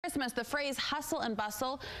Christmas, the phrase hustle and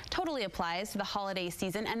bustle totally applies to the holiday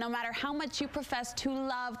season, and no matter how much you profess to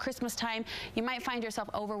love Christmas time, you might find yourself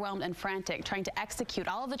overwhelmed and frantic trying to execute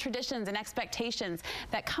all of the traditions and expectations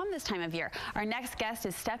that come this time of year. Our next guest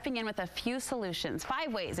is stepping in with a few solutions,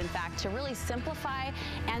 5 ways in fact, to really simplify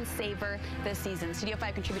and savor this season. Studio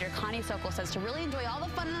 5 contributor Connie Sokol says to really enjoy all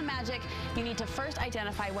the fun and the magic, you need to first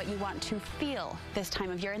identify what you want to feel this time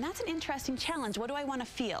of year, and that's an interesting challenge. What do I want to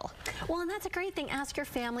feel? Well, and that's a great thing. Ask your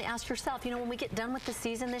family. Ask yourself, you know, when we get done with the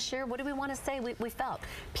season this year, what do we want to say we felt?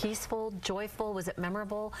 Peaceful, joyful, was it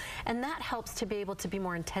memorable? And that helps to be able to be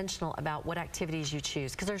more intentional about what activities you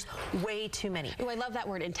choose, because there's way too many. Oh, I love that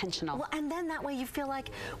word, intentional. Well, and then that way you feel like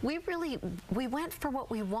we went for what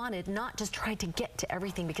we wanted, not just tried to get to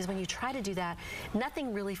everything, because when you try to do that,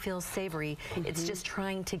 nothing really feels savory. It's just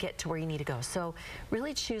trying to get to where you need to go. So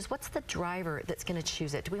really choose, what's the driver that's going to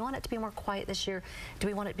choose it? Do we want it to be more quiet this year? Do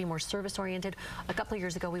we want it to be more service-oriented? A couple of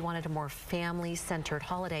years ago, we wanted a more family-centered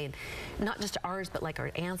holiday, and not just ours, but like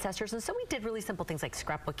our ancestors. And so we did really simple things like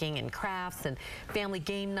scrapbooking and crafts and family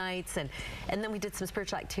game nights, and then we did some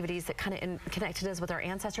spiritual activities that kind of connected us with our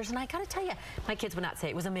ancestors. And I gotta tell you, my kids would not say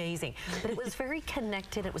it was amazing, but it was very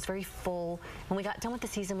connected. It was very full. When we got done with the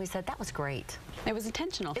season, we said that was great. It was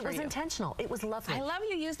intentional. It was intentional. It was lovely. I love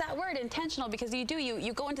you use that word, intentional, because you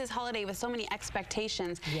go into this holiday with so many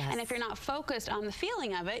expectations, and if you're not focused on the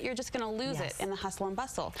feeling of it, you're just going to lose it in the hustle and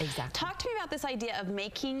bustle. Exactly. Talk to me about this idea of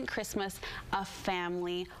making Christmas a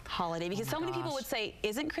family holiday, because so many people would say,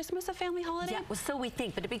 isn't Christmas a family holiday? Yeah, well, so we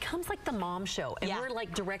think, but it becomes like the mom show, and we're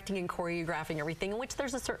like directing and choreographing everything, in which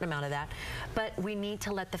there's a certain amount of that, but we need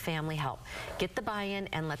to let the family help. Get the buy-in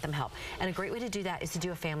and let them help. And a great way to do that is to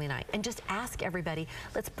do a family night, and just ask everybody,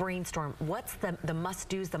 let's brainstorm, what's the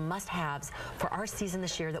must-dos, the must-haves for our season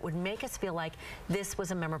this year that would make us feel like this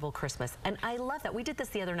was a memorable Christmas. And I love that. We did this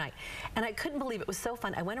the other night, and I couldn't believe it was so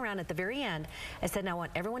fun. I went around at the very end, I said, now I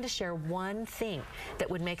want everyone to share one thing that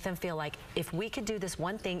would make them feel like, if we could do this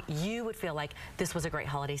one thing, you would feel like this was a great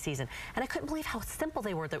holiday season. And I couldn't believe how simple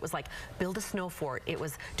they were. That was like, build a snow fort. It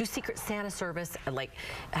was do Secret Santa service, like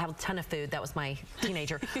have a ton of food. That was my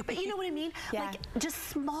teenager. But you know what I mean? Like just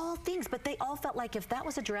small things, but they all felt like if that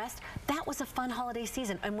was addressed, that was a fun holiday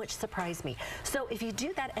season, and which surprised me. So if you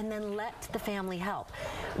do that and then let the family help,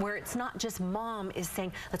 where it's not just mom is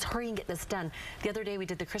saying, let's hurry and get this done. The other day we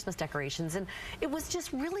did the Christmas decorations, and it was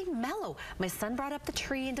just really mellow. My son brought up the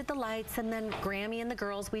tree and did the lights, and then Grammy and the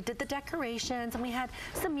girls, we did the decorations, and we had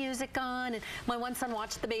some music on, and my one son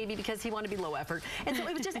watched the baby because he wanted to be low effort. And so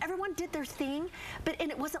it was just, everyone did their thing,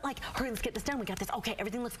 and it wasn't like, hurry, let's get this done, we got this, okay,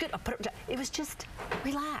 everything looks good, I'll put it. It was just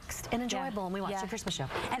relaxed and enjoyable, and we watched the Christmas show.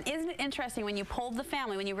 And isn't it interesting, when you polled the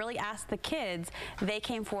family, when you really asked the kids, they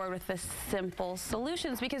came forward with the simple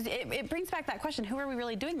solutions, because it brings back that question, who are we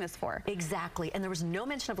really doing this for? Exactly, and there was no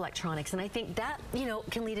mention of electronics, and I think that, you know,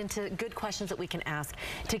 can lead into good questions that we can ask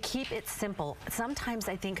to keep it simple. Sometimes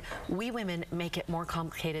I think we women make it more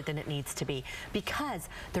complicated than it needs to be, because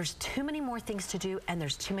there's too many more things to do and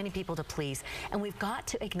there's too many people to please, and we've got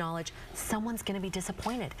to acknowledge someone's going to be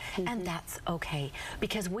disappointed, and that's okay,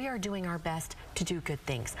 because we are doing our best to do good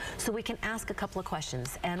things. So we can ask a couple of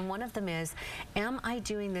questions, and one of them is, am I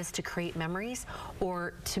doing this to create memories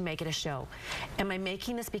or to make it a show? Am I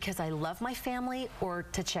making this because I love my family or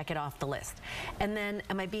to check it off the list? And then,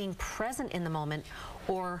 am I being present in the moment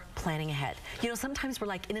or planning ahead? You know, sometimes we're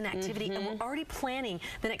like in an activity and we're already planning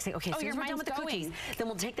the next thing. Okay, so we're done with the cookies, then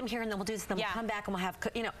we'll take them here and then we'll do this, then we'll come back and we'll have,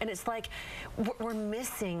 you know, and it's like we're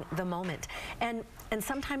missing the moment. And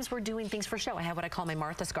sometimes we're doing things for show. I have what I call my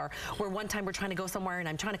Martha scar, where one time we're trying to go somewhere and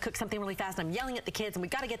I'm trying to cook something really fast and I'm yelling at the kids, and we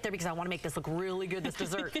got to get there because I want to make this look really good, this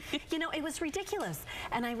dessert. You know, it was ridiculous.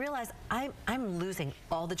 And I realized I'm losing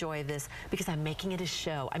all the joy of this because I'm making it a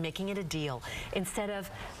show. I'm making it a deal. Instead of,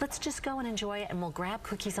 let's just go and enjoy it, and we'll grab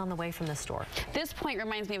cookies on the way from the store. This point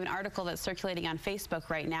reminds me of an article that's circulating on Facebook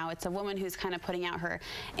right now. It's a woman who's kind of putting out her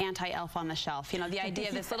anti-elf on the shelf. You know, the idea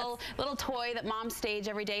of this little toy that moms stage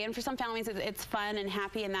every day, and for some families it's fun and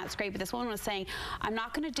happy and that's great, but this woman was saying, I'm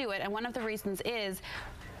not going to do it, and one of the reasons is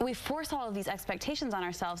we force all of these expectations on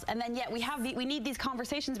ourselves, and then yet we need these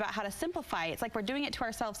conversations about how to simplify. It's like we're doing it to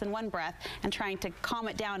ourselves in one breath and trying to calm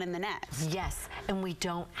it down in the next. Yes, and we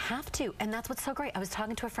don't have to, and that's what's so great. I was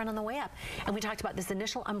talking to a friend on the way up, and we talked about this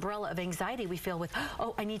initial umbrella of anxiety we feel with,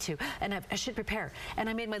 oh, I need to, and I should prepare. And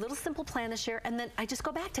I made my little simple plan this year, and then I just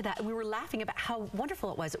go back to that, and we were laughing about how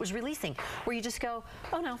wonderful it was. It was releasing, where you just go,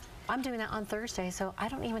 oh no, I'm doing that on Thursday, so I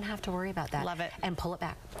don't even have to worry about that. Love it. And pull it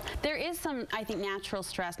back. There is some, I think, natural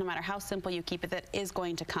stress, no matter how simple you keep it, that is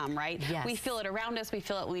going to come, right? Yes. We feel it around us. We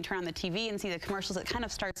feel it when we turn on the TV and see the commercials. It kind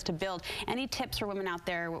of starts to build. Any tips for women out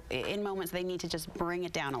there in moments they need to just bring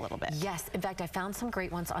it down a little bit? Yes. In fact, I found some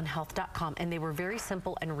great ones on health.com, and they were very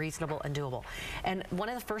simple and reasonable and doable. And one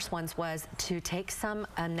of the first ones was to take some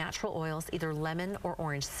natural oils, either lemon or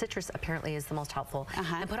orange. Citrus apparently is the most helpful.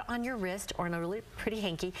 And put it on your wrist or on a really pretty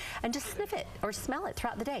hanky and just sniff it or smell it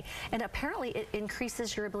throughout the day. And apparently it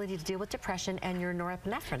increases your ability to deal with depression and your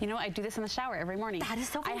norepinephrine. You know, I do this in the shower every morning. That is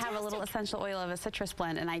so fantastic. I have a little essential oil of a citrus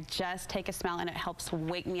blend, and I just take a smell, and it helps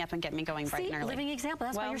wake me up and get me going bright and early. Living example.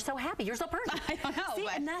 That's why you're so happy. You're so perfect. I don't know. See,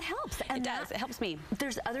 and that helps. And it does. It helps me.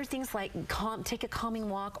 There's other things like take a calming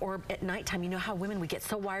walk, or at nighttime, you know how women, we get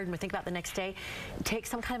so wired and we think about the next day. Take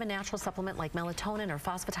some kind of a natural supplement like melatonin or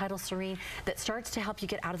phosphatidylserine that starts to help you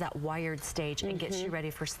get out of that wired stage and gets you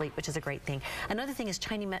ready for sleep, which is a great thing. Another thing is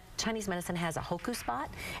Chinese medicine has a hoku spot,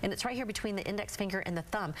 and it's right here between the index finger and the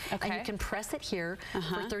thumb. And you can press it here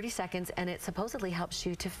for 30 seconds, and it supposedly helps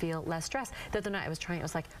you to feel less stressed. The other night I was trying it, I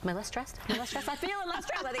was like, am I less stressed? Am I less stressed? I'm feeling less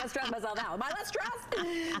stressed. I think I stressed myself out. Am I less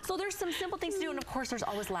stressed? So there's some simple things to do, and of course there's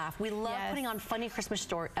always laugh. We love putting on funny Christmas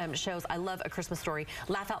shows. I love A Christmas Story.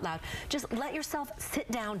 Laugh out loud. Just let yourself sit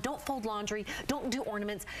down. Don't fold laundry. Don't do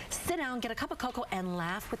ornaments. Sit down, get a cup of cocoa, and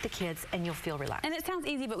laugh with the kids, and you'll feel relaxed. And it sounds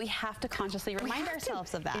easy, but we have to consciously remind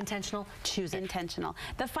ourselves of that. Intentional, choose it. Intentional.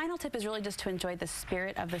 The final tip is really just to enjoy the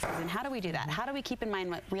spirit of the season. How do we do that? How do we keep in mind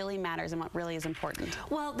what really matters and what really is important?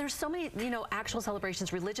 Well, there's so many, actual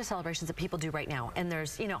celebrations, religious celebrations that people do right now. And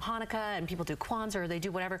there's, Hanukkah, and people do Kwanzaa, or they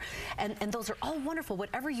do whatever. And those are all wonderful.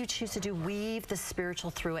 Whatever you choose to do, weave the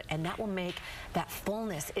spiritual through it, and that will make that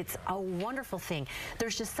fullness. It's a wonderful thing.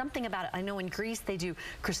 There's just something about it. I know in Greece they do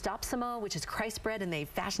Christopsimo, which is Christ bread, and they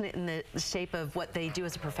fashion it in the shape of what they do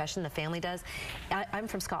as a profession, the family does. I'm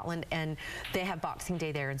from Scotland, and they have Boxing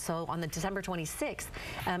Day there. And so on the December 26th,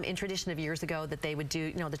 in tradition of years ago, that they would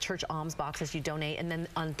do, the church alms boxes, you donate, and then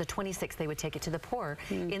on the 26th, they would take it to the poor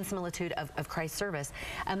in similitude of Christ's service.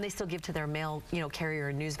 They still give to their mail, carrier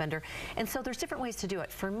and news vendor. And so there's different ways to do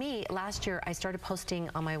it. For me, last year, I started posting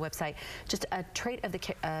on my website just a trait of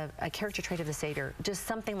a character trait of the Savior. Just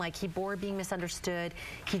something like he bore being misunderstood,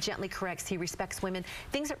 he gently corrects, he respects women,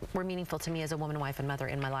 things that were meaningful to me as a woman, wife, and mother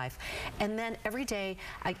in my life. And then every day,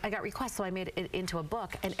 I got requests, so I made it into a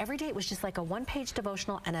book. And every day it was just like a one-page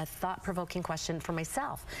devotional and a thought-provoking question for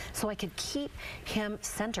myself, so I could keep him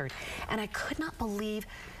centered. And I could not believe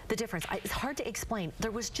the difference. It's hard to explain.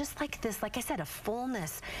 There was just like this, like I said, a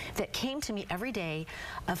fullness that came to me every day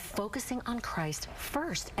of focusing on Christ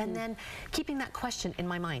first, and then keeping that question in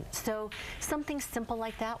my mind. So something simple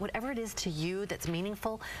like that, whatever it is to you that's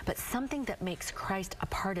meaningful, but something that makes Christ a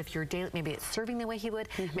part of your daily, maybe it's serving the way he would,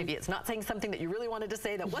 maybe it's not saying something that you really wanted to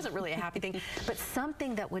say that wasn't really a happy thing, but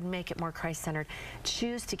something that would make it more Christ-centered.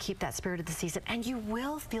 Choose to keep that spirit of the season, and you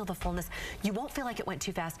will feel the fullness. You won't feel like it went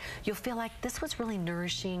too fast. You'll feel like this was really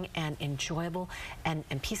nourishing and enjoyable and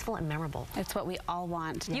peaceful and memorable. It's what we all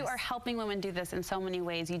want. Yes. You are helping women do this in so many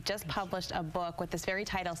ways. You just published a book with this very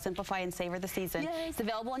title, Simplify and Savor the Season. Yes. It's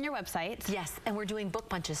available on your website. Yes, and we're doing book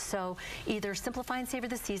bunches. So either Simplify and Savor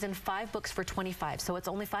the Season, 5 books for $25. So it's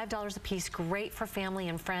only $5 a piece. Great for family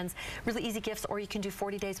and friends. Really easy gifts. Or you can do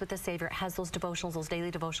 40 Days with the Savior. It has those devotionals, those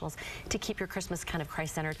daily devotionals to keep your Christmas kind of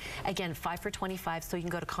Christ-centered. Again, 5 for $25. So you can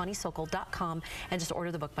go to ConnieSokol.com and just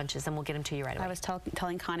order the book bunches, and we'll get them to you right away. I was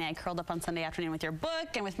telling Connie I curled up on Sunday afternoon with your book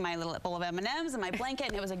and with my little bowl of M&Ms and my blanket,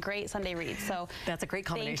 and it was a great Sunday read. So that's a great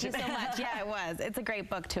combination. Thank you so much. Yeah, it was. It's a great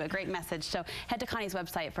book too, a great message. So head to Connie's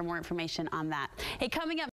website for more information on that. Hey, coming up